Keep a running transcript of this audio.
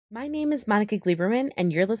My name is Monica Gleiberman,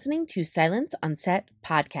 and you're listening to Silence on Set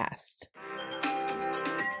podcast.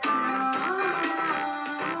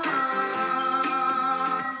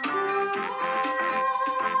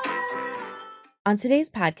 On today's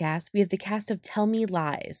podcast, we have the cast of Tell Me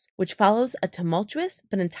Lies, which follows a tumultuous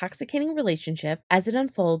but intoxicating relationship as it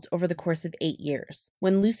unfolds over the course of 8 years.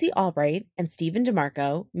 When Lucy Albright and Stephen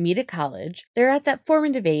DeMarco meet at college, they're at that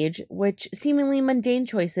formative age which seemingly mundane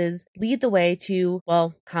choices lead the way to,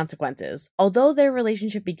 well, consequences. Although their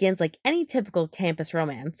relationship begins like any typical campus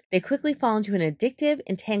romance, they quickly fall into an addictive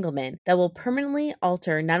entanglement that will permanently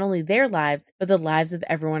alter not only their lives, but the lives of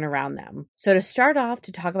everyone around them. So to start off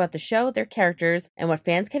to talk about the show, their characters, and what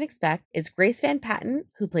fans can expect is Grace Van Patten,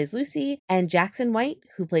 who plays Lucy, and Jackson White,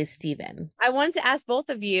 who plays Stephen. I wanted to ask both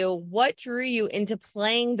of you, what drew you into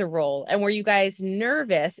playing the role? And were you guys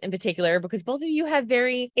nervous in particular? Because both of you have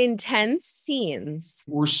very intense scenes.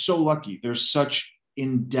 We're so lucky. There's such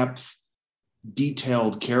in-depth,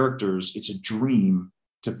 detailed characters. It's a dream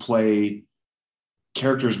to play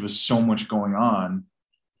characters with so much going on.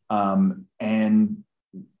 And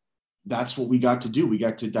that's what we got to do. We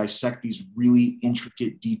got to dissect these really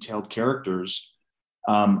intricate, detailed characters.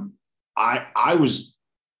 I was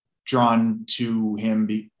drawn to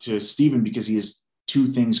to Stephen, because he has two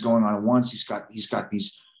things going on at once. He's got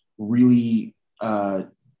these really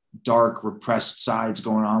dark, repressed sides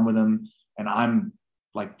going on with him, and I'm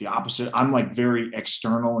like the opposite. I'm like very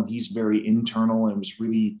external, and he's very internal. And it was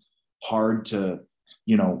really hard to,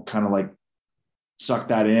 kind of like suck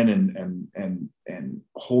that in and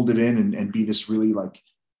hold it in and be this really like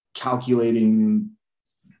calculating,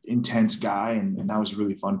 intense guy. And that was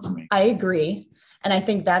really fun for me. I agree. And I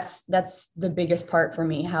think that's the biggest part for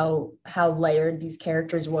me, how layered these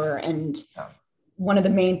characters were. And one of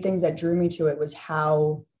the main things that drew me to it was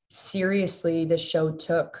how seriously this show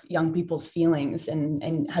took young people's feelings,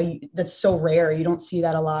 and that's so rare. You don't see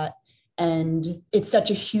that a lot. And it's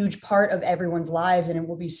such a huge part of everyone's lives. And it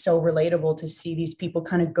will be so relatable to see these people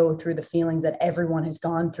kind of go through the feelings that everyone has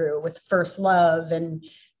gone through with first love and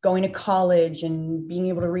going to college and being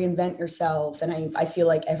able to reinvent yourself. And I feel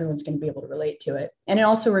like everyone's going to be able to relate to it. And it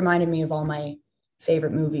also reminded me of all my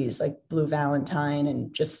favorite movies like Blue Valentine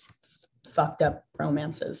and just fucked up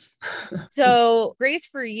romances. So Grace,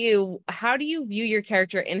 for you, how do you view your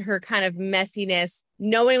character in her kind of messiness,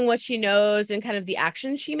 knowing what she knows and kind of the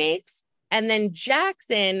actions she makes? And then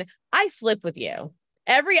Jackson, I flip with you.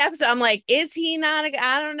 Every episode, I'm like, is he not?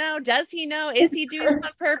 I don't know. Does he know? Is he doing this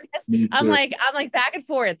on purpose? I'm like back and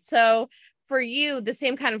forth. So for you, the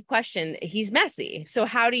same kind of question. He's messy. So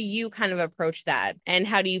how do you kind of approach that? And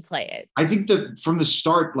how do you play it? I think that from the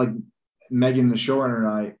start, like Megan, the showrunner, and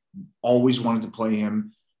I always wanted to play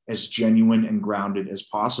him as genuine and grounded as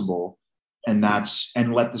possible. And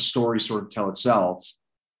let the story sort of tell itself.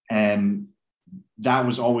 And that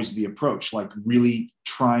was always the approach, like really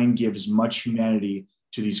try and give as much humanity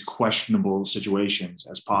to these questionable situations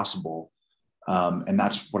as possible. And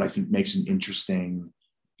that's what I think makes an interesting,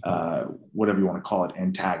 whatever you want to call it,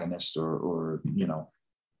 antagonist or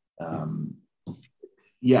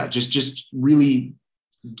just really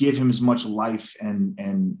give him as much life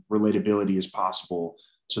and relatability as possible,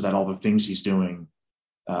 so that all the things he's doing,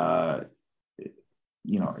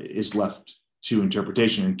 is left to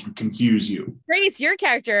interpretation and can confuse you. Grace, your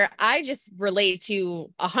character, I just relate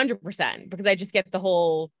to 100% because I just get the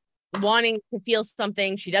whole wanting to feel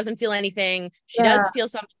something. She doesn't feel anything. She does feel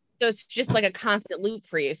something. So it's just like a constant loop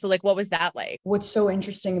for you. So like, what was that like? What's so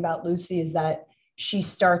interesting about Lucy is that she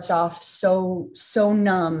starts off so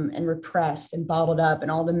numb and repressed and bottled up,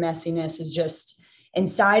 and all the messiness is just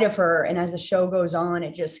inside of her. And as the show goes on,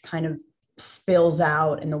 it just kind of spills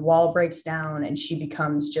out and the wall breaks down and she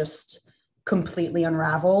becomes just completely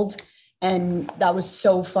unraveled. And that was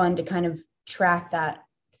so fun to kind of track that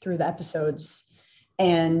through the episodes.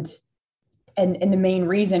 And the main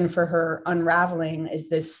reason for her unraveling is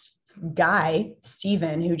this guy,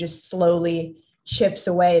 Stephen, who just slowly chips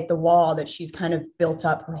away at the wall that she's kind of built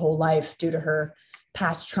up her whole life due to her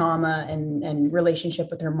past trauma and relationship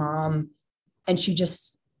with her mom. And she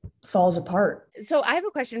just falls apart. So I have a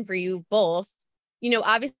question for you both.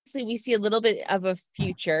 Obviously we see a little bit of a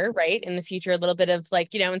future, right? In the future, a little bit of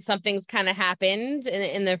like, and something's kind of happened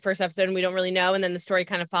in the first episode and we don't really know. And then the story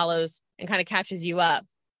kind of follows and kind of catches you up.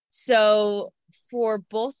 So for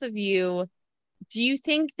both of you, do you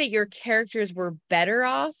think that your characters were better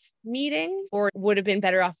off meeting or would have been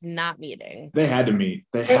better off not meeting? They had to meet.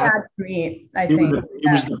 They had to meet, I think.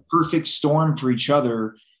 It was the perfect storm for each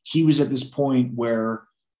other. He was at this point where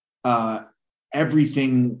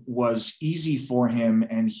everything was easy for him,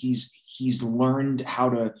 and he's learned how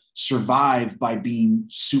to survive by being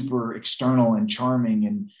super external and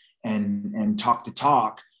charming and talk the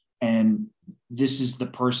talk. And this is the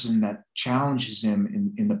person that challenges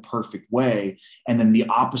him in the perfect way. And then the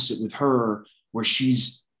opposite with her, where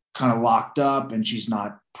she's kind of locked up and she's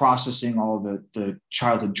not processing all the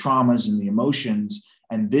childhood traumas and the emotions.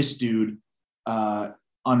 And this dude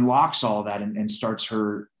unlocks all that and starts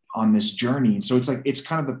her on this journey. And so it's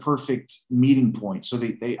kind of the perfect meeting point. So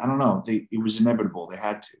they I don't know, it was inevitable. They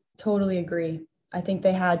had to. Totally agree. I think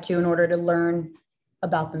they had to in order to learn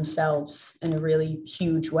about themselves in a really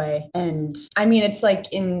huge way. And I mean, it's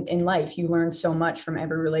like in life, you learn so much from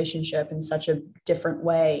every relationship in such a different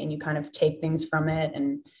way, and you kind of take things from it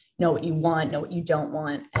and know what you want, know what you don't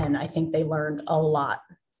want. And I think they learned a lot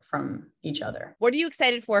from each other. What are you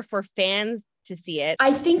excited for fans to see it?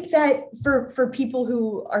 I think that for people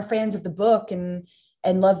who are fans of the book and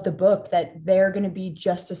love the book, that they're going to be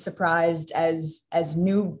just as surprised as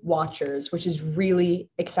new watchers, which is really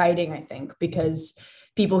exciting, I think, because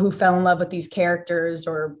people who fell in love with these characters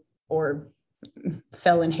or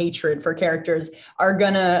fell in hatred for characters are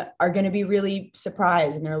gonna be really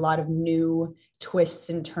surprised. And there are a lot of new twists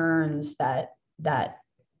and turns that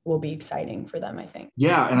will be exciting for them, I think.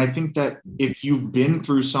 Yeah. And I think that if you've been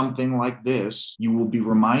through something like this, you will be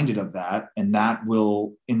reminded of that. And that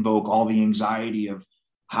will invoke all the anxiety of,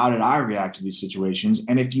 how did I react to these situations?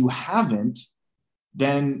 And if you haven't,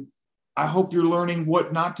 then I hope you're learning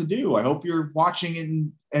what not to do. I hope you're watching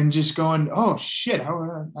it and just going, oh shit, I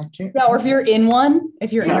can't. Yeah, or if you're in one,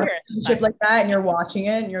 if you're in a relationship like that and you're watching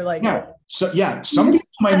it and you're like, yeah. So yeah, some people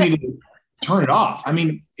might need to turn it off. I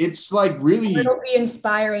mean, it's like really, it'll be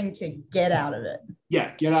inspiring to get out of it.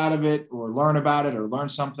 Yeah, get out of it or learn about it or learn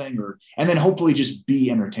something, and then hopefully just be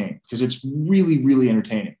entertained, because it's really, really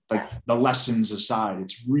entertaining. Like the lessons aside,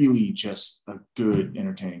 it's really just a good,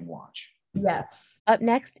 entertaining watch. Yes. Up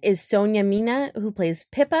next is Sonia Mina, who plays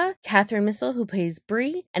Pippa, Catherine Missel, who plays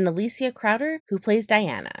Bree, and Alicia Crowder, who plays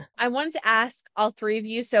Diana. I wanted to ask all three of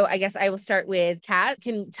you, so I guess I will start with Kat.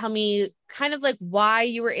 Can tell me kind of like why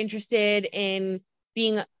you were interested in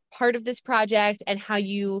being part of this project and how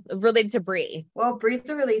you related to Bree. Well, Bree's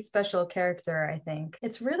a really special character, I think.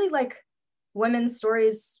 It's really like women's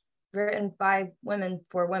stories written by women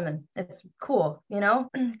for women. It's cool, you know?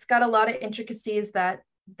 It's got a lot of intricacies that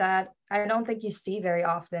I don't think you see very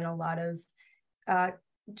often. A lot of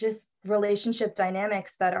just relationship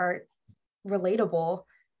dynamics that are relatable.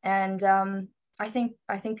 And I think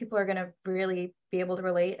people are going to really be able to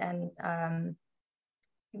relate and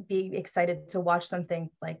be excited to watch something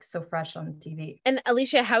like so fresh on TV. And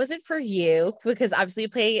Alicia, how is it for you? Because obviously you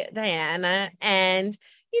play Diana, and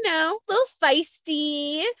you know, a little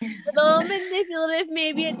feisty, a little manipulative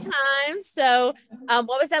maybe at times. So what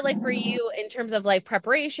was that like for you in terms of like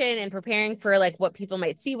preparation and preparing for like what people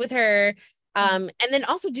might see with her? And then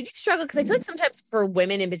also, did you struggle? Because I feel like sometimes for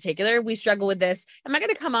women in particular, we struggle with this. Am I going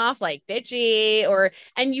to come off like bitchy?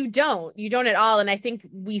 And you don't at all. And I think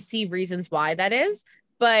we see reasons why that is.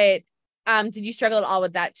 But did you struggle at all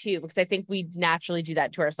with that too? Because I think we naturally do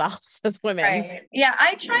that to ourselves as women. Right. Yeah,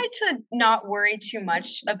 I try to not worry too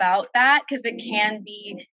much about that, because it can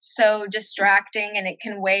be so distracting and it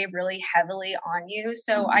can weigh really heavily on you.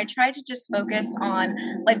 So I try to just focus on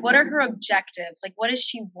like, what are her objectives? Like, what does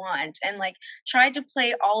she want? And like, try to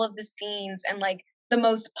play all of the scenes and like the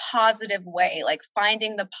most positive way, like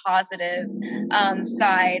finding the positive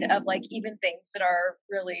side of like even things that are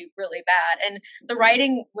really, really bad. And the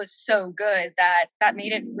writing was so good that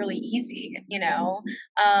made it really easy, you know?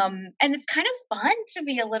 And it's kind of fun to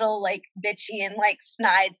be a little like bitchy and like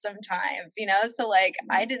snide sometimes, you know? So like,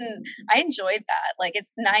 I enjoyed that. Like,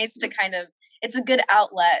 it's nice to kind of, it's a good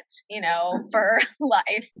outlet, you know, for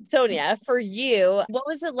life. Sonia, for you, what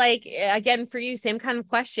was it like, again, for you, same kind of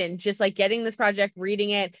question, just like getting this project,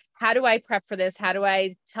 reading it, how do I prep for this? How do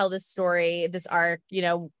I tell this story, this arc, you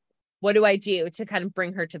know, what do I do to kind of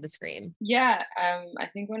bring her to the screen? Yeah, I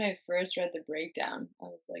think when I first read the breakdown, I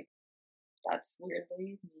was like, that's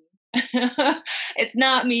weirdly me. It's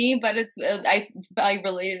not me, but it's I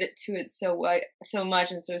related it to it so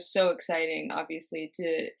much, and so exciting, obviously,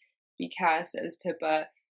 to be cast as Pippa.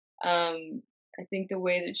 I think the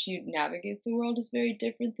way that she navigates the world is very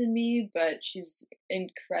different than me, but she's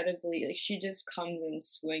incredibly, like, she just comes in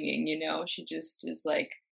swinging, you know? She just is like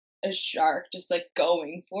a shark, just like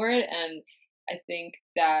going for it. And I think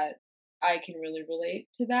that I can really relate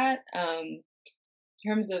to that. In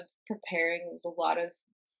terms of preparing, it was a lot of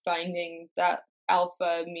finding that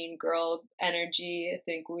alpha mean girl energy. I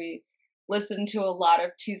think we listened to a lot of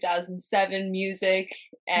 2007 music,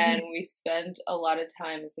 and we spent a lot of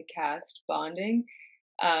time as a cast bonding.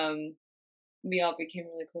 We all became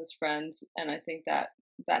really close friends, and I think that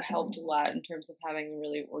helped a lot in terms of having a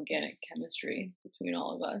really organic chemistry between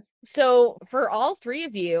all of us. So for all three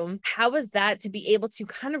of you, how was that to be able to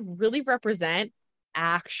kind of really represent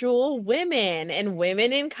actual women and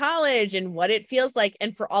women in college and what it feels like,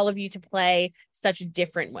 and for all of you to play such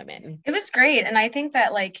different women? It was great. And I think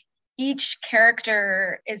that like each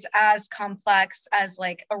character is as complex as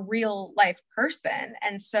like a real life person.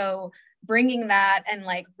 And so bringing that and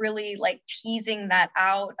like really like teasing that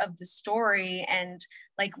out of the story and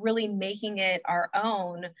like really making it our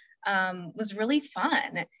own was really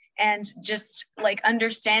fun. And just like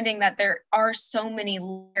understanding that there are so many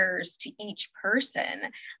layers to each person.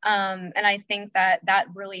 And I think that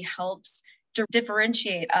really helps to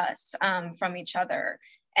differentiate us from each other.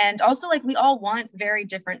 And also like we all want very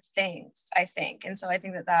different things, I think. And so I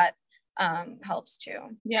think that helps too.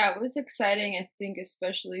 Yeah, it was exciting, I think,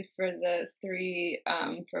 especially for the three,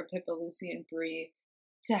 for Pippa, Lucy, and Bree,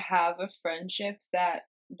 to have a friendship that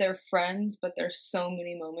they're friends, but there's so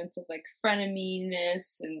many moments of like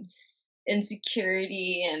freneminess and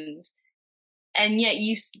insecurity, and yet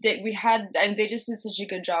they just did such a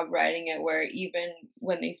good job writing it, where even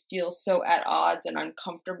when they feel so at odds and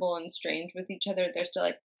uncomfortable and strange with each other, they're still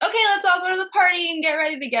like, okay, let's all go to the party and get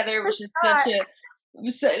ready together, which is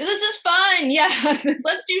so this is fun, yeah.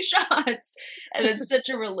 Let's do shots. And it's such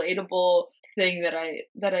a relatable thing that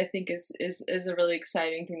I think is a really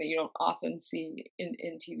exciting thing that you don't often see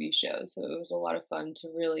in TV shows. So it was a lot of fun to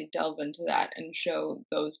really delve into that and show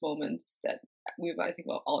those moments that I think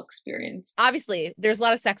we'll all experience. Obviously, there's a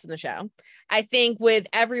lot of sex in the show. I think with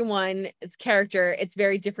everyone's character, it's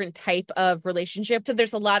very different type of relationship. So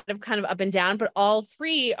there's a lot of kind of up and down, but all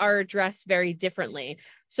three are addressed very differently.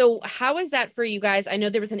 So how is that for you guys? I know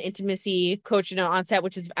there was an intimacy coach, on set,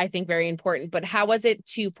 which is, I think, very important, but how was it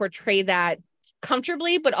to portray that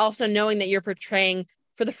comfortably, but also knowing that you're portraying,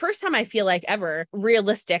 for the first time, I feel like ever,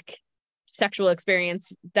 realistic sexual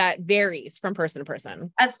experience that varies from person to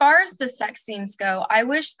person? As far as the sex scenes go, I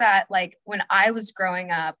wish that like when I was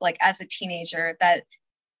growing up, like as a teenager, that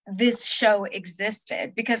this show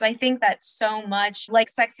existed, because I think that so much like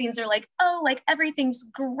sex scenes are like, oh, like everything's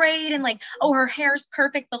great and like, oh, her hair's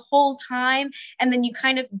perfect the whole time. And then you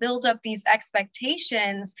kind of build up these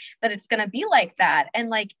expectations that it's going to be like that. And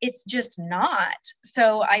like, it's just not.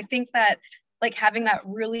 So I think that like having that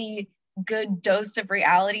really good dose of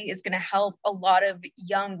reality is going to help a lot of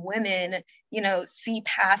young women, see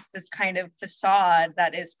past this kind of facade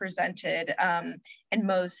that is presented in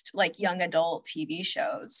most like young adult TV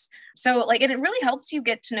shows. So like, and it really helps you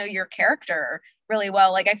get to know your character really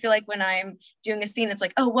well. Like, I feel like when I'm doing a scene, it's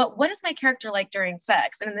like, oh, what is my character like during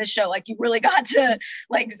sex? And in this show, like you really got to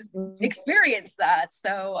like experience that.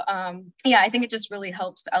 So yeah, I think it just really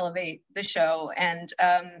helps to elevate the show and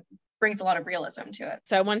brings a lot of realism to it.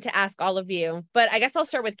 So I wanted to ask all of you, but I guess I'll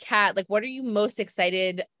start with Kat. Like, what are you most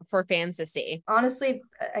excited for fans to see? Honestly,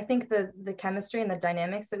 I think the chemistry and the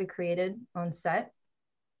dynamics that we created on set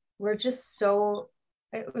were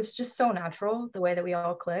it was just so natural, the way that we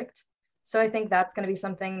all clicked. So I think that's going to be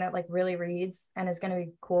something that like really reads and is going to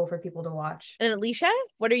be cool for people to watch. And Alicia,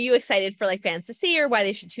 what are you excited for like fans to see, or why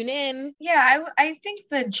they should tune in? Yeah, I think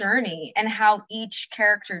the journey and how each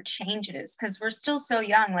character changes, because we're still so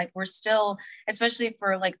young. Like we're still, especially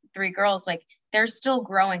for like the three girls, like they're still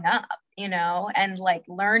growing up, and like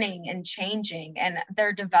learning and changing, and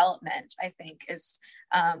their development, I think, is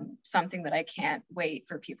something that I can't wait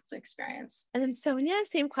for people to experience. And then Sonia,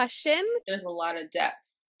 same question. There's a lot of depth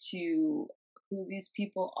to who these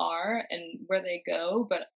people are and where they go,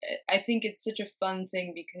 but I think it's such a fun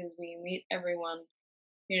thing because we meet everyone,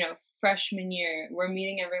 freshman year, we're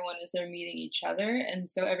meeting everyone as they're meeting each other, and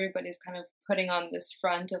so everybody's kind of putting on this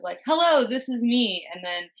front of like, hello, this is me, and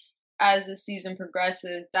then as the season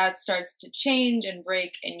progresses, that starts to change and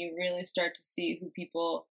break, and you really start to see who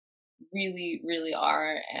people really, really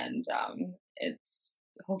are, and it's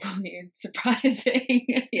hopefully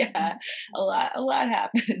surprising. Yeah, a lot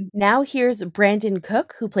happened. Now here's Brandon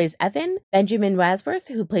Cook, who plays Evan, Benjamin Wasworth,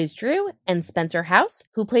 who plays Drew, and Spencer House,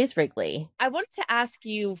 who plays Wrigley. I wanted to ask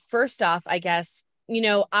you, first off, I guess,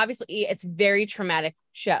 obviously it's a very traumatic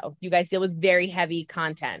show. You guys deal with very heavy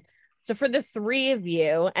content. So for the three of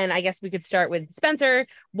you, and I guess we could start with Spencer,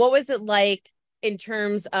 what was it like in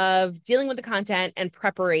terms of dealing with the content and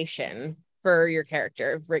preparation for your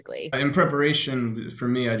character, Wrigley? In preparation, for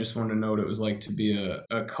me, I just wanted to know what it was like to be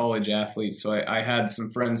a college athlete. So I had some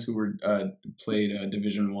friends who were played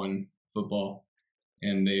Division I football,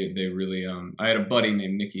 and they really I had a buddy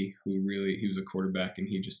named Nicky who he was a quarterback, and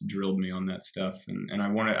he just drilled me on that stuff, and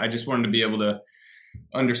I just wanted to be able to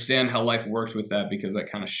understand how life worked with that, because that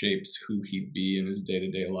kind of shapes who he'd be in his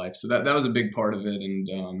day-to-day life. So that was a big part of it. And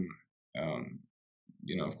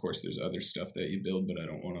of course there's other stuff that you build, but I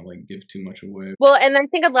don't want to like give too much away. Well, and I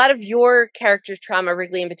think a lot of your character's trauma,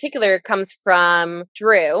 Wrigley in particular, comes from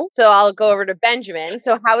Drew. So I'll go over to Benjamin.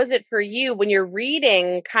 So how is it for you when you're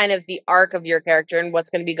reading kind of the arc of your character and what's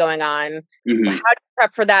going to be going on? Mm-hmm. How do you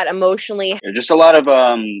prep for that emotionally? Just a lot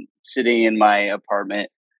of sitting in my apartment,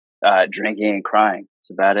 drinking and crying.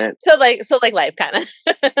 That's about it. So like life, kind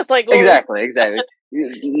of. Like exactly.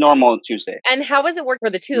 Normal Tuesday. And how was it work for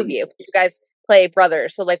the two of you? You guys play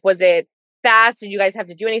brothers. So like, was it fast? Did you guys have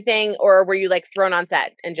to do anything, or were you like thrown on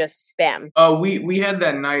set and just spam? We had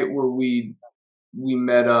that night where we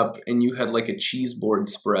met up, and you had like a cheese board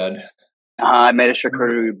spread. I made a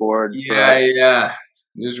charcuterie board. Yeah.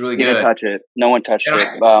 It was really good. You didn't touch it. No one touched it.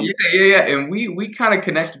 Yeah. And we kind of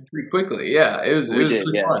connected pretty quickly. Yeah, it was really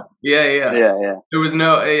fun. Yeah. There was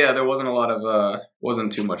there wasn't a lot of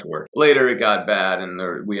wasn't too much work. Later it got bad,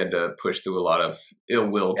 and we had to push through a lot of ill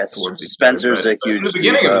will towards each Spencer's other. a huge the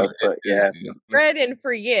beginning of it. Fred, and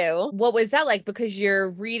for you, what was that like? Because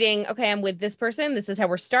you're reading, okay, I'm with this person, this is how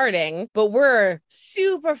we're starting, but we're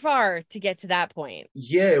super far to get to that point.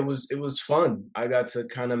 Yeah, it was fun. I got to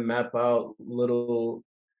kind of map out little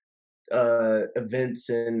events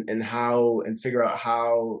and figure out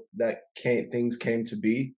how things came to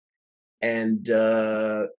be. And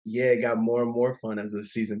it got more and more fun as the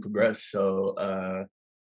season progressed. So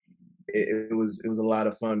it was a lot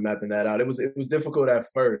of fun mapping that out. It was difficult at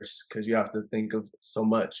first because you have to think of so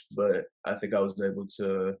much, but I think I was able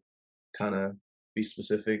to kind of be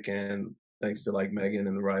specific, and thanks to like Megan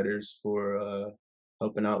and the writers for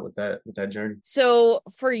helping out with that journey. So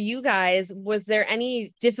for you guys, was there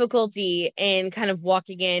any difficulty in kind of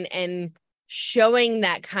walking in and showing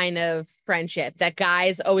that kind of friendship that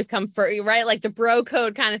guys always come for, right? Like the bro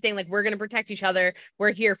code kind of thing, like we're going to protect each other.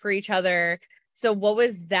 We're here for each other. So what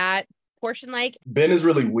was that portion like? Ben is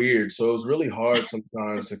really weird. So it was really hard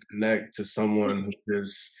sometimes to connect to someone who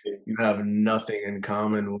just, you have nothing in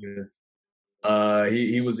common with.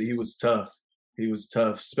 He was tough. He was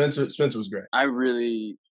tough. Spencer was great. I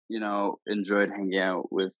really, enjoyed hanging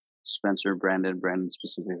out with Spencer, Brandon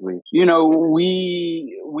specifically.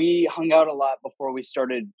 We hung out a lot before we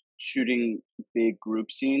started shooting big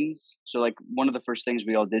group scenes. So like one of the first things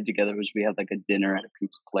we all did together was we had like a dinner at a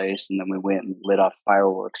pizza place, and then we went and lit off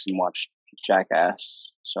fireworks and watched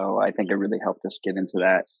Jackass. So I think it really helped us get into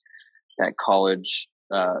that college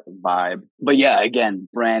vibe. But yeah, again,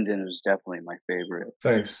 Brandon is definitely my favorite.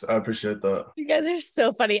 Thanks. I appreciate that. You guys are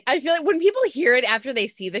so funny. I feel like when people hear it after they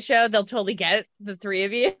see the show, they'll totally get the three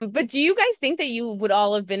of you. But do you guys think that you would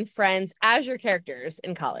all have been friends as your characters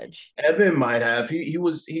in college? Evan might have. He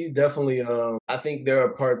definitely I think there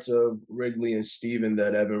are parts of Wrigley and Steven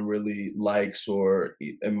that Evan really likes or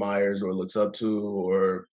admires or looks up to,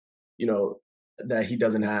 or that he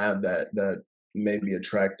doesn't have that may be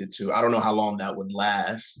attracted to. I don't know how long that would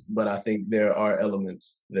last, but I think there are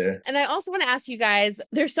elements there. And I also want to ask you guys,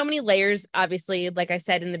 there's so many layers, obviously, like I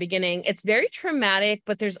said in the beginning, it's very traumatic,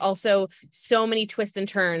 but there's also so many twists and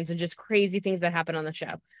turns and just crazy things that happen on the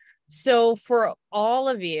show. So for all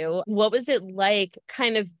of you, what was it like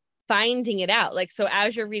kind of finding it out? Like, so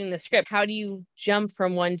as you're reading the script, how do you jump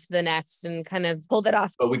from one to the next and kind of pull that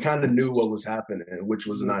off? But we kind of knew what was happening, which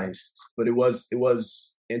was nice, but it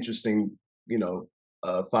was interesting,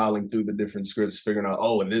 filing through the different scripts, figuring out,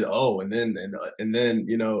 and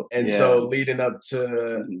then, so leading up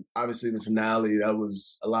to obviously the finale, that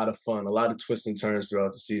was a lot of fun, a lot of twists and turns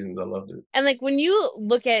throughout the seasons. I loved it. And like when you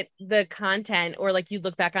look at the content or like you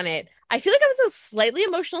look back on it, I feel like I was a slightly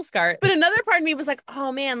emotional scar, but another part of me was like,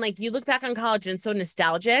 oh man, like you look back on college and it's so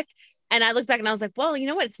nostalgic. And I look back and I was like, well, you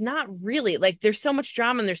know what? It's not really, like there's so much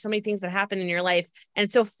drama and there's so many things that happen in your life, and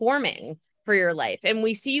it's so forming for your life. And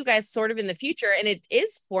we see you guys sort of in the future, and it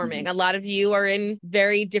is forming. A lot of you are in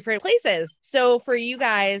very different places. So for you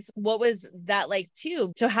guys, what was that like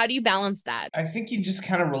too? So how do you balance that? I think you just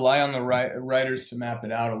kind of rely on the writers to map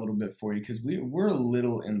it out a little bit for you, because we're a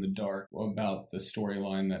little in the dark about the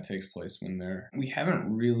storyline that takes place we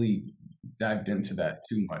haven't really dived into that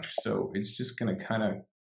too much. So it's just going to kind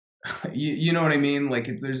of, you know what I mean? Like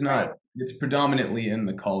it's predominantly in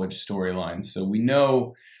the college storyline. So we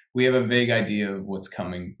know we have a vague idea of what's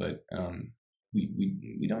coming, but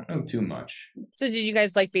we don't know too much. So did you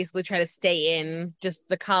guys like basically try to stay in just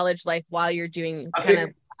the college life while you're doing kind of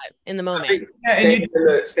in the I moment. think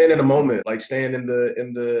staying in the moment, like staying in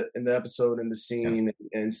the episode, in the scene,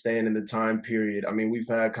 and staying in the time period. I mean, we've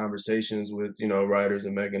had conversations with, writers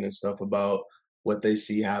and Megan and stuff about what they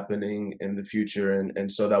see happening in the future,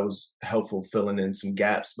 and so that was helpful filling in some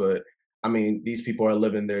gaps. But I mean, these people are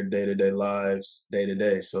living their day-to-day lives day to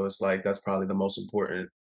day, so it's like that's probably the most important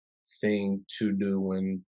thing to do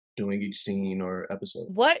when doing each scene or episode.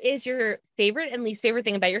 What is your favorite and least favorite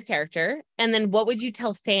thing about your character? And then what would you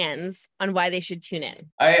tell fans on why they should tune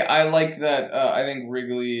in? I like that. I think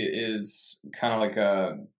Wrigley is kind of like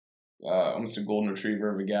almost a golden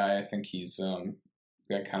retriever of a guy. I think he's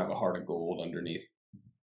got kind of a heart of gold underneath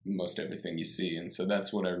most everything you see, and so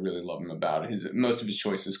that's what I really love him about. Most of his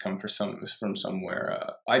choices come from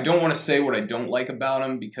somewhere. I don't want to say what I don't like about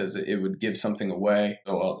him because it would give something away.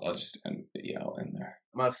 So I'll just end there.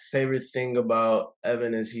 My favorite thing about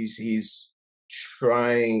Evan is he's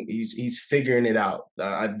trying. He's figuring it out.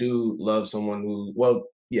 I do love someone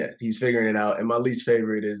he's figuring it out. And my least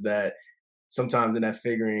favorite is that sometimes in that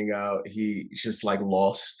figuring out, he's just like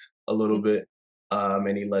lost a little bit.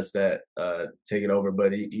 And he lets that take it over,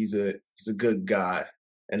 but he's a good guy,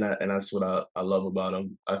 and that's what I love about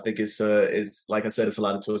him. I think it's like I said, it's a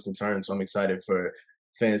lot of twists and turns, so I'm excited for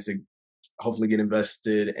fans to hopefully get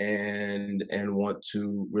invested and want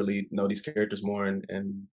to really know these characters more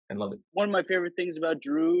and love it. One of my favorite things about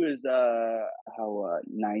Drew is how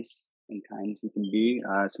nice and kind he can be.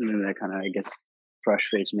 Something that kind of, I guess,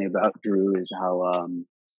 frustrates me about Drew is how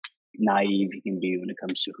naive he can be when it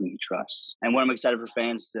comes to who he trusts. And what I'm excited for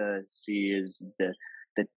fans to see is the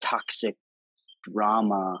toxic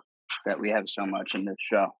drama that we have so much in this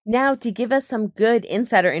show. Now, to give us some good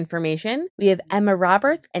insider information, we have Emma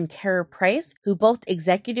Roberts and Kara Price, who both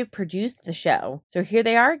executive produced the show. So here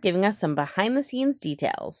they are giving us some behind-the-scenes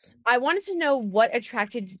details. I wanted to know what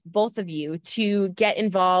attracted both of you to get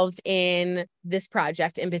involved in this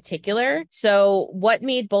project in particular. So what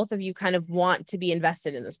made both of you kind of want to be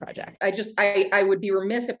invested in this project? I would be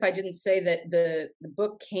remiss if I didn't say that the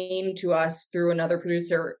book came to us through another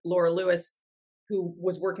producer, Laura Lewis, who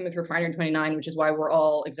was working with Refinery 29, which is why we're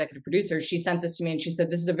all executive producers. She sent this to me and she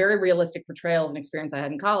said, this is a very realistic portrayal of an experience I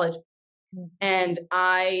had in college. And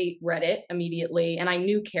I read it immediately. And I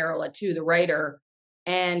knew Carola too, the writer.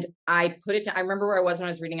 And I put it down. I remember where I was when I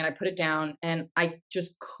was reading it. I put it down and I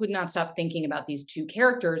just could not stop thinking about these two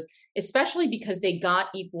characters, especially because they got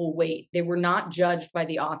equal weight. They were not judged by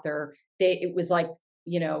the author. It was like,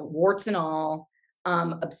 warts and all.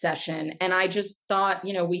 Obsession. And I just thought,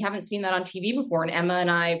 we haven't seen that on TV before. And Emma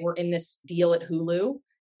and I were in this deal at Hulu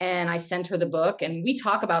and I sent her the book and we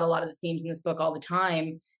talk about a lot of the themes in this book all the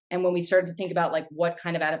time. And when we started to think about like what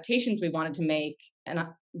kind of adaptations we wanted to make and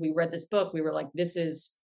we read this book, we were like, this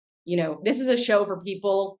is a show for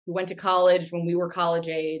people who went to college when we were college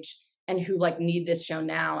age and who like need this show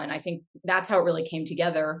now. And I think that's how it really came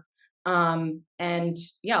together. And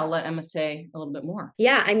I'll let Emma say a little bit more.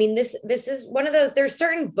 Yeah. I mean, this is one of those, there's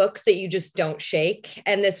certain books that you just don't shake.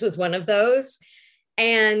 And this was one of those.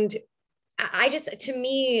 And I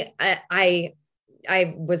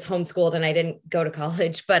was homeschooled and I didn't go to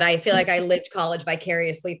college, but I feel like I lived college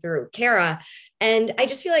vicariously through Kara. And I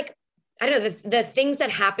just feel like, I don't know, the things that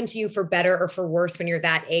happen to you for better or for worse when you're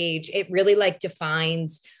that age, it really like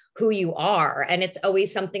defines who you are. And it's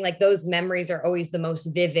always something like those memories are always the most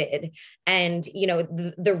vivid. And,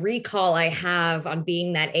 the recall I have on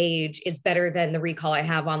being that age is better than the recall I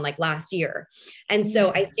have on like last year. And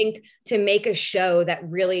so I think to make a show that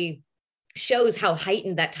really shows how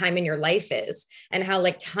heightened that time in your life is and how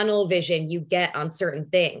like tunnel vision you get on certain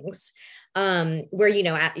things,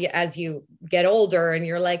 where, as you get older and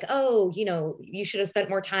you're like, oh, you should have spent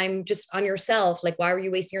more time just on yourself. Like, why were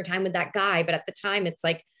you wasting your time with that guy? But at the time it's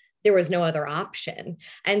like, there was no other option.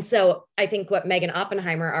 And so I think what Megan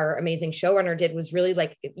Oppenheimer, our amazing showrunner, did was really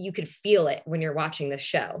like, you could feel it when you're watching this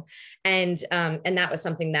show. And that was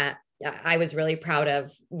something that I was really proud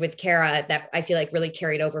of with Kara that I feel like really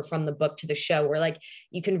carried over from the book to the show, where like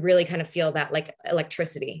you can really kind of feel that like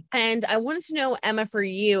electricity. And I wanted to know, Emma, for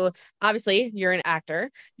you, obviously you're an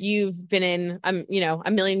actor. You've been in,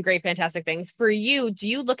 a million great, fantastic things. For you, do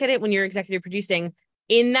you look at it when you're executive producing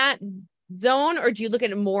in that zone, or do you look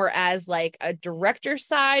at it more as like a director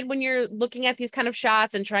side when you're looking at these kind of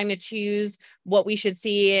shots and trying to choose what we should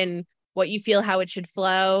see and what you feel how it should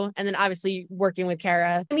flow? And then obviously working with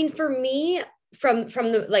Kara. I mean, for me, from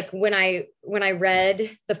the like when I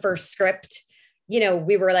read the first script,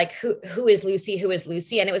 we were like, who is Lucy? Who is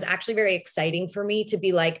Lucy? And it was actually very exciting for me to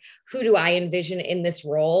be like, who do I envision in this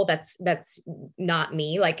role? That's not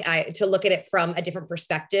me. Like to look at it from a different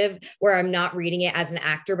perspective where I'm not reading it as an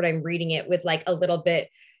actor, but I'm reading it with like a little bit,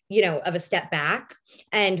 of a step back.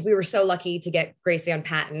 And we were so lucky to get Grace Van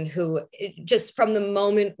Patten, who just from the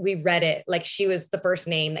moment we read it, like she was the first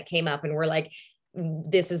name that came up and we're like,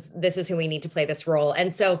 this is who we need to play this role.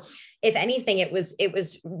 And so if anything, it was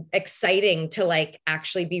exciting to like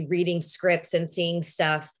actually be reading scripts and seeing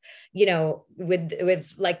stuff,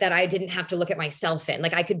 with like that I didn't have to look at myself in,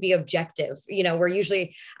 like I could be objective, where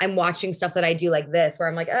usually I'm watching stuff that I do like this, where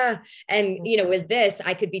I'm like, and with this,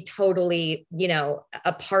 I could be totally,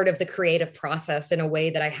 a part of the creative process in a way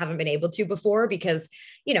that I haven't been able to before, because,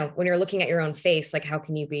 when you're looking at your own face, like how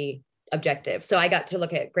can you be objective? So I got to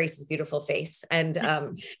look at Grace's beautiful face and,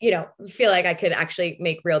 feel like I could actually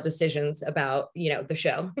make real decisions about, the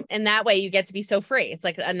show. And that way you get to be so free. It's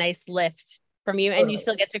like a nice lift from you and you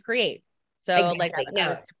still get to create. So exactly.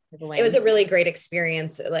 It was a really great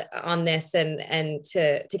experience on this and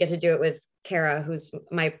to get to do it with Kara, who's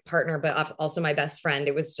my partner, but also my best friend.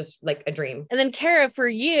 It was just like a dream. And then Kara, for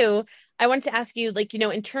you, I wanted to ask you, like,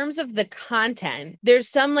 in terms of the content, there's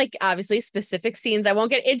some like obviously specific scenes. I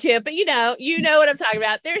won't get into it, but you know what I'm talking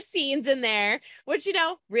about. There's scenes in there, which,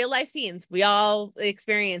 real life scenes. We all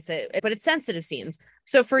experience it, but it's sensitive scenes.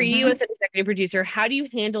 So for you as an executive producer, how do you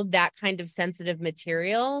handle that kind of sensitive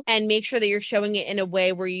material and make sure that you're showing it in a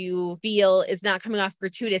way where you feel is not coming off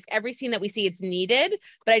gratuitous? Every scene that we see, it's needed,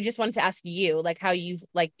 but I just wanted to ask you, like, how you've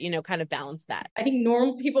kind of balanced that. I think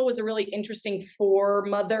Normal People was a really interesting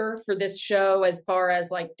mother for this show as far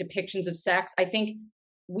as like depictions of sex. I think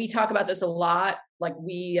we talk about this a lot, like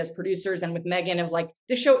we as producers and with Megan, of like,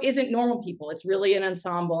 the show isn't Normal People. It's really an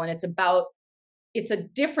ensemble, and it's a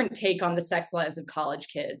different take on the sex lives of college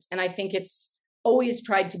kids. And I think it's always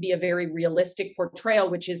tried to be a very realistic portrayal,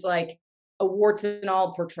 which is like a warts and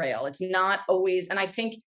all portrayal. It's not always, and I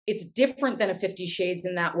think it's different than a 50 Shades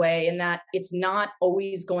in that way, in that it's not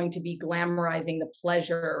always going to be glamorizing the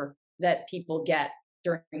pleasure that people get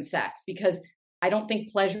during sex, because I don't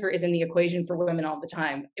think pleasure is in the equation for women all the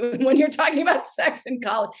time when you're talking about sex in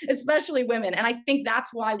college, especially women. And I think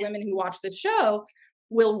that's why women who watch this show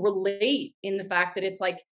will relate in the fact that it's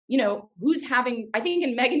like, who's having, I think,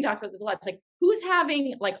 and Megan talks about this a lot, it's like, who's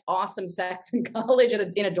having like awesome sex in college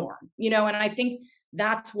in a dorm, and I think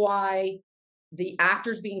that's why the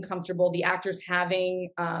actors being comfortable, the actors having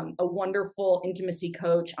a wonderful intimacy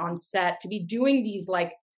coach on set to be doing these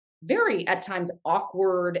like very at times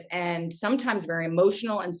awkward and sometimes very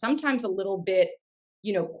emotional and sometimes a little bit,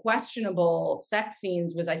 questionable sex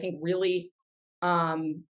scenes was, I think, really,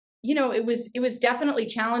 it was definitely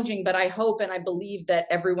challenging, but I hope and I believe that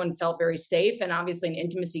everyone felt very safe. And obviously an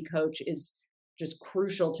intimacy coach is just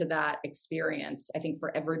crucial to that experience, I think,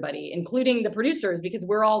 for everybody, including the producers, because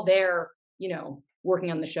we're all there,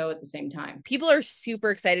 working on the show at the same time. People are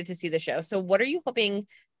super excited to see the show. So what are you hoping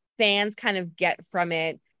fans kind of get from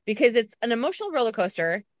it? Because it's an emotional roller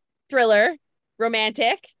coaster, thriller,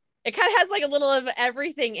 romantic. It kind of has like a little of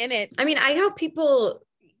everything in it. I mean, I hope people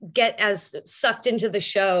get as sucked into the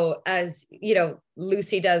show as,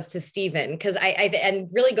 Lucy does to Steven, because I and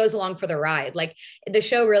really goes along for the ride. Like the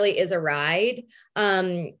show really is a ride.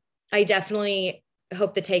 I definitely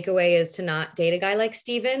hope the takeaway is to not date a guy like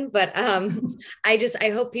Steven, but I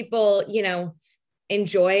hope people,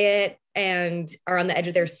 enjoy it and are on the edge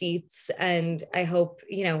of their seats. And I hope,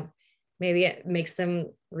 maybe it makes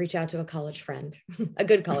them reach out to a college friend, a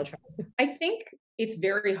good college friend. I think it's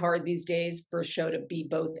very hard these days for a show to be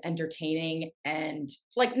both entertaining and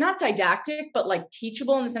like not didactic, but like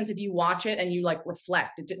teachable in the sense if you watch it and you like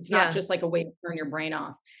reflect, it's not just like a way to turn your brain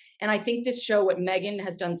off. And I think this show, what Megan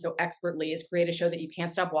has done so expertly is create a show that you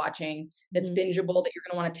can't stop watching, that's bingeable, that you're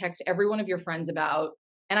going to want to text every one of your friends about.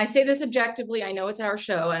 And I say this objectively, I know it's our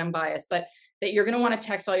show and I'm biased, but that you're going to want to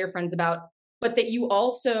text all your friends about, but that you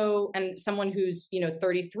also, and someone who's,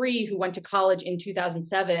 33 who went to college in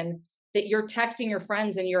 2007, that you're texting your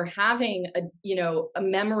friends and you're having a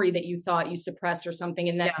memory that you thought you suppressed or something.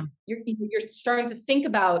 And that you're starting to think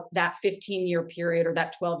about that 15-year period or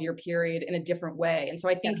that 12-year period in a different way. And so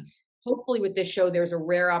I think hopefully with this show, there's a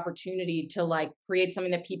rare opportunity to like create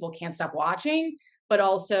something that people can't stop watching, but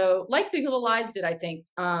also like Big Little Lies did, I think,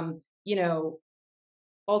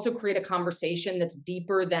 also create a conversation that's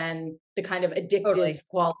deeper than the kind of addictive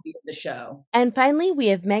quality of the show. And finally, we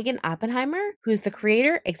have Megan Oppenheimer, who's the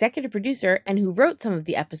creator, executive producer, and who wrote some of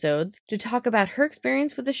the episodes, to talk about her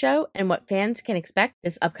experience with the show and what fans can expect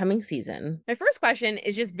this upcoming season. My first question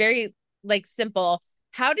is just very simple.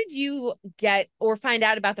 How did you get or find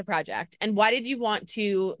out about the project? And why did you want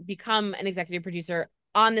to become an executive producer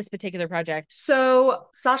on this particular project? So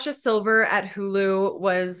Sasha Silver at Hulu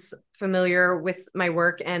was familiar with my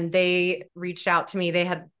work and they reached out to me. They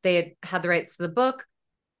had the rights to the book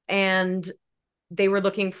and they were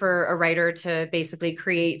looking for a writer to basically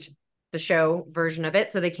create the show version of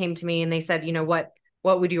it. So they came to me and they said,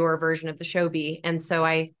 what would your version of the show be? And so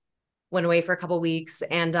I went away for a couple of weeks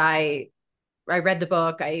and I read the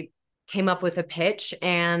book. I came up with a pitch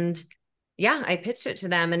and yeah, I pitched it to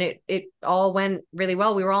them and it all went really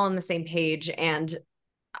well. We were all on the same page and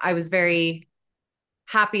I was very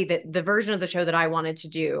happy that the version of the show that I wanted to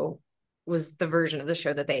do was the version of the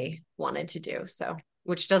show that they wanted to do. So,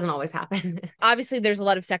 which doesn't always happen. Obviously, there's a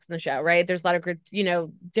lot of sex in the show, right? There's a lot of good,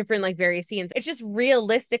 different like various scenes. It's just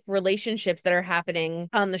realistic relationships that are happening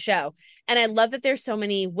on the show. And I love that there's so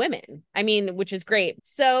many women. I mean, which is great.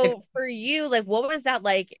 So for you, like, what was that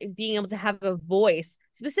like being able to have a voice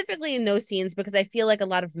specifically in those scenes? Because I feel like a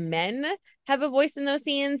lot of men have a voice in those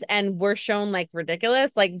scenes and we're shown like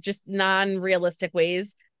ridiculous, like just non-realistic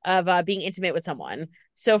ways of being intimate with someone.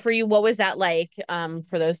 So for you, what was that like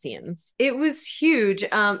for those scenes? It was huge.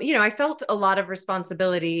 I felt a lot of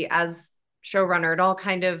responsibility as showrunner. It all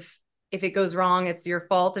kind of, if it goes wrong, it's your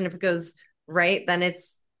fault. And if it goes right, then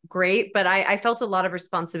it's great. But I felt a lot of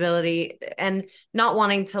responsibility and not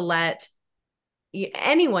wanting to let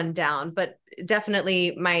anyone down, but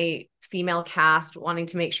definitely my female cast, wanting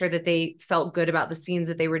to make sure that they felt good about the scenes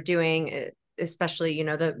that they were doing, especially,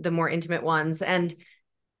 the more intimate ones. And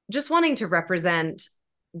just wanting to represent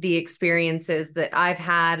the experiences that I've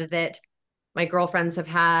had, that my girlfriends have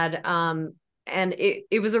had. And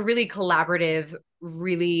it was a really collaborative,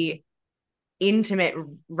 really intimate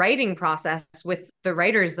writing process with the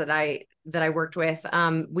writers that I worked with.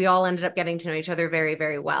 We all ended up getting to know each other very,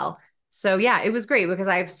 very well. So yeah, it was great because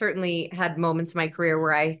I've certainly had moments in my career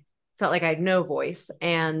where I felt like I had no voice.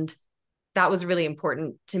 And that was really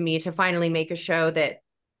important to me to finally make a show that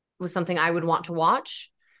was something I would want to watch,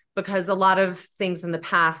 because a lot of things in the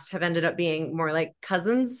past have ended up being more like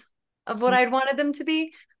cousins of what I'd wanted them to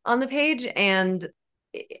be on the page. And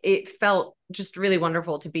it felt just really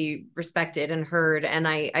wonderful to be respected and heard. And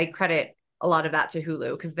I credit a lot of that to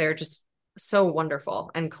Hulu because they're just so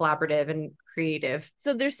wonderful and collaborative and creative.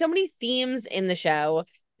 So there's so many themes in the show.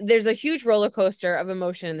 There's a huge roller coaster of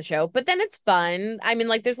emotion in the show, but then it's fun. I mean,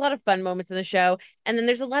 like there's a lot of fun moments in the show, and then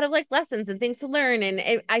there's a lot of like lessons and things to learn,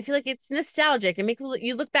 and I feel like it's nostalgic. It makes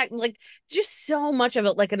you look back, like just so much of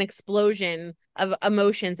it, like an explosion of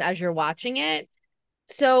emotions as you're watching it.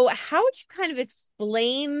 So how would you kind of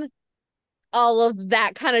explain all of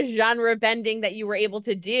that kind of genre bending that you were able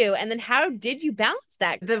to do, and then how did you balance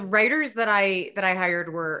that? The writers that I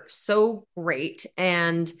hired were so great,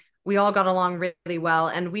 and we all got along really well,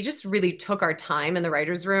 and we just really took our time in the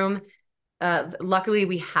writers' room. Luckily,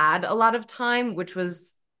 we had a lot of time, which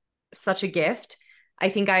was such a gift. I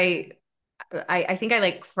think I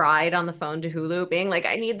like cried on the phone to Hulu, being like,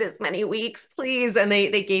 "I need this many weeks, please," and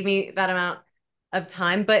they gave me that amount of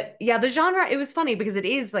time. But yeah, the genre, it was funny because it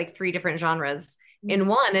is like 3 different genres in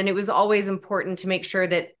one, and it was always important to make sure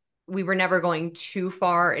that we were never going too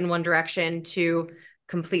far in one direction to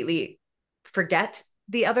completely forget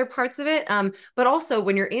the other parts of it. But also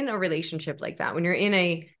when you're in a relationship like that, when you're in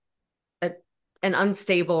an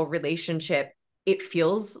unstable relationship, it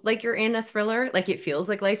feels like you're in a thriller. Like it feels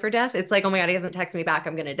like life or death. It's like, oh my God, he hasn't texted me back,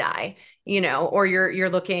 I'm gonna die, or you're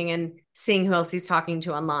looking and seeing who else he's talking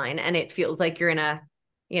to online, and it feels like you're in a,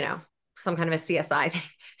 some kind of a CSI thing.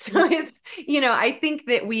 So it's, I think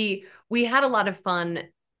that we had a lot of fun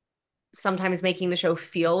sometimes making the show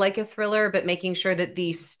feel like a thriller, but making sure that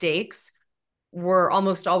the stakes were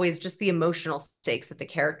almost always just the emotional stakes of the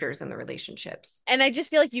characters and the relationships. And I just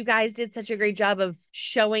feel like you guys did such a great job of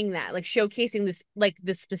showing that, like showcasing this, like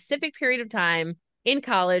the specific period of time in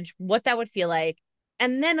college, what that would feel like,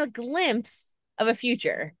 and then a glimpse of a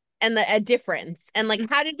future and a difference. And like,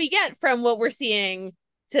 how did we get from what we're seeing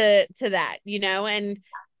to that, and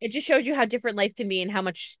it just shows you how different life can be and how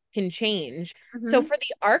much can change. So for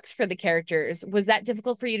the arcs for the characters, was that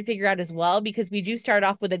difficult for you to figure out as well? Because we do start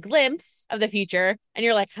off with a glimpse of the future and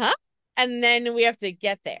you're like, huh? And then we have to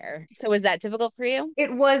get there. So was that difficult for you?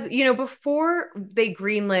 It was, before they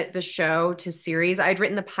greenlit the show to series, I'd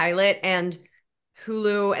written the pilot, and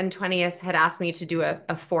Hulu and 20th had asked me to do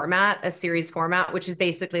a format, a series format, which is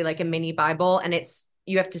basically like a mini Bible. And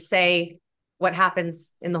you have to say what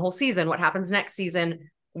happens in the whole season, what happens next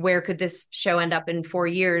season, where could this show end up in 4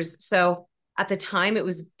 years? So at the time it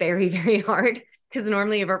was very, very hard because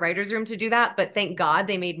normally you have a writer's room to do that. But thank God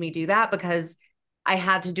they made me do that, because I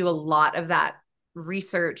had to do a lot of that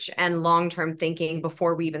research and long-term thinking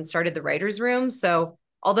before we even started the writer's room. So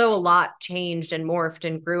although a lot changed and morphed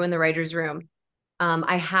and grew in the writer's room,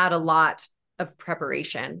 I had a lot of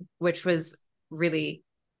preparation, which was really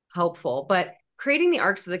helpful. But creating the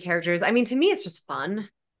arcs of the characters, I mean, to me, it's just fun.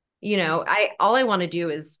 you know, all I want to do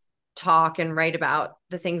is talk and write about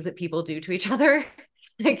the things that people do to each other.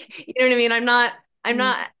 Like, you know what I mean? I'm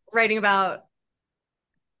not writing about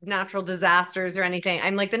natural disasters or anything.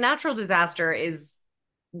 I'm like, the natural disaster is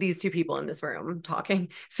these two people in this room talking.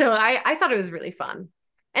 So I thought it was really fun.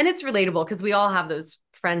 And it's relatable because we all have those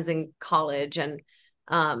friends in college, and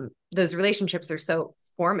those relationships are so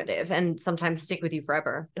formative and sometimes stick with you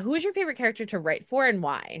forever. Who is your favorite character to write for and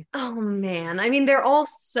why? Oh man. I mean, they're all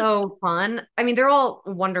so fun. I mean, they're all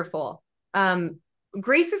wonderful.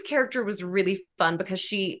 Grace's character was really fun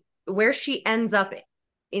because where she ends up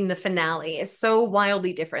in the finale is so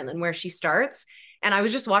wildly different than where she starts. And I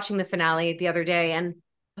was just watching the finale the other day, and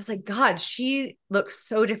I was like, God, she looks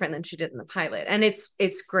so different than she did in the pilot. And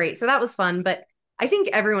it's great. So that was fun. But I think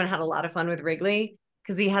everyone had a lot of fun with Wrigley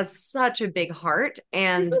because he has such a big heart,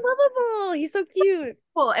 and he's so lovable. He's so cute.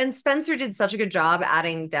 Well, and Spencer did such a good job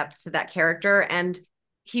adding depth to that character, and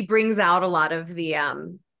he brings out a lot of the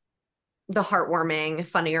heartwarming,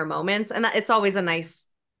 funnier moments, and that it's always a nice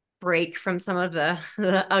break from some of the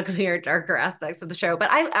uglier, darker aspects of the show. But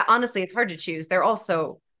I honestly, it's hard to choose. They're all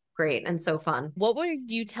so great and so fun. What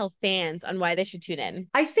would you tell fans on why they should tune in?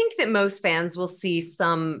 I think that most fans will see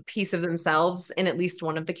some piece of themselves in at least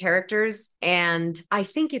one of the characters. And I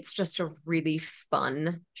think it's just a really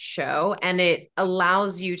fun show, and it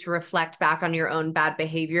allows you to reflect back on your own bad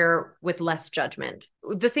behavior with less judgment.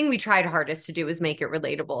 The thing we tried hardest to do is make it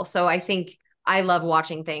relatable. So I think I love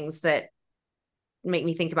watching things that make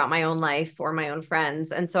me think about my own life or my own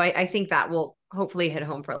friends. And so I think that will hopefully hit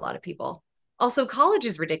home for a lot of people. Also, college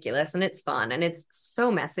is ridiculous and it's fun and it's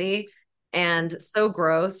so messy and so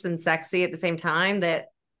gross and sexy at the same time that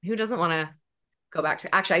who doesn't want to go back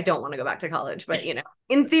to, actually, I don't want to go back to college, but you know,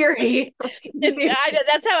 in theory.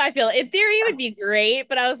 That's how I feel. In theory, it would be great,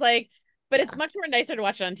 but I was like, but it's much more nicer to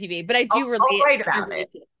watch it on TV. But I do relate. I'll write about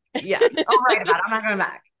it. Yeah, I'll write about it. I'm not going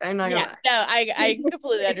back. I'm not going back. No, I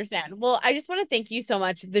completely understand. Well, I just want to thank you so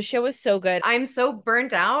much. The show is so good. I'm so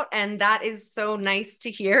burnt out, and that is so nice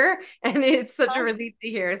to hear. And it's such a relief to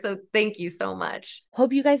hear. So thank you so much.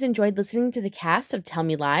 Hope you guys enjoyed listening to the cast of Tell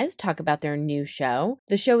Me Lies talk about their new show.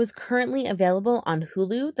 The show is currently available on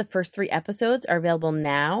Hulu. The first 3 episodes are available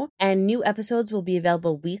now, and new episodes will be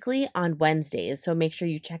available weekly on Wednesdays. So make sure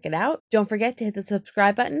you check it out. Don't forget to hit the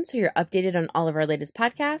subscribe button so you're updated on all of our latest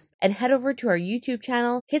podcasts, and head over to our YouTube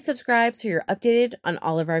channel, hit subscribe so you're updated on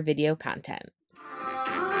all of our video content.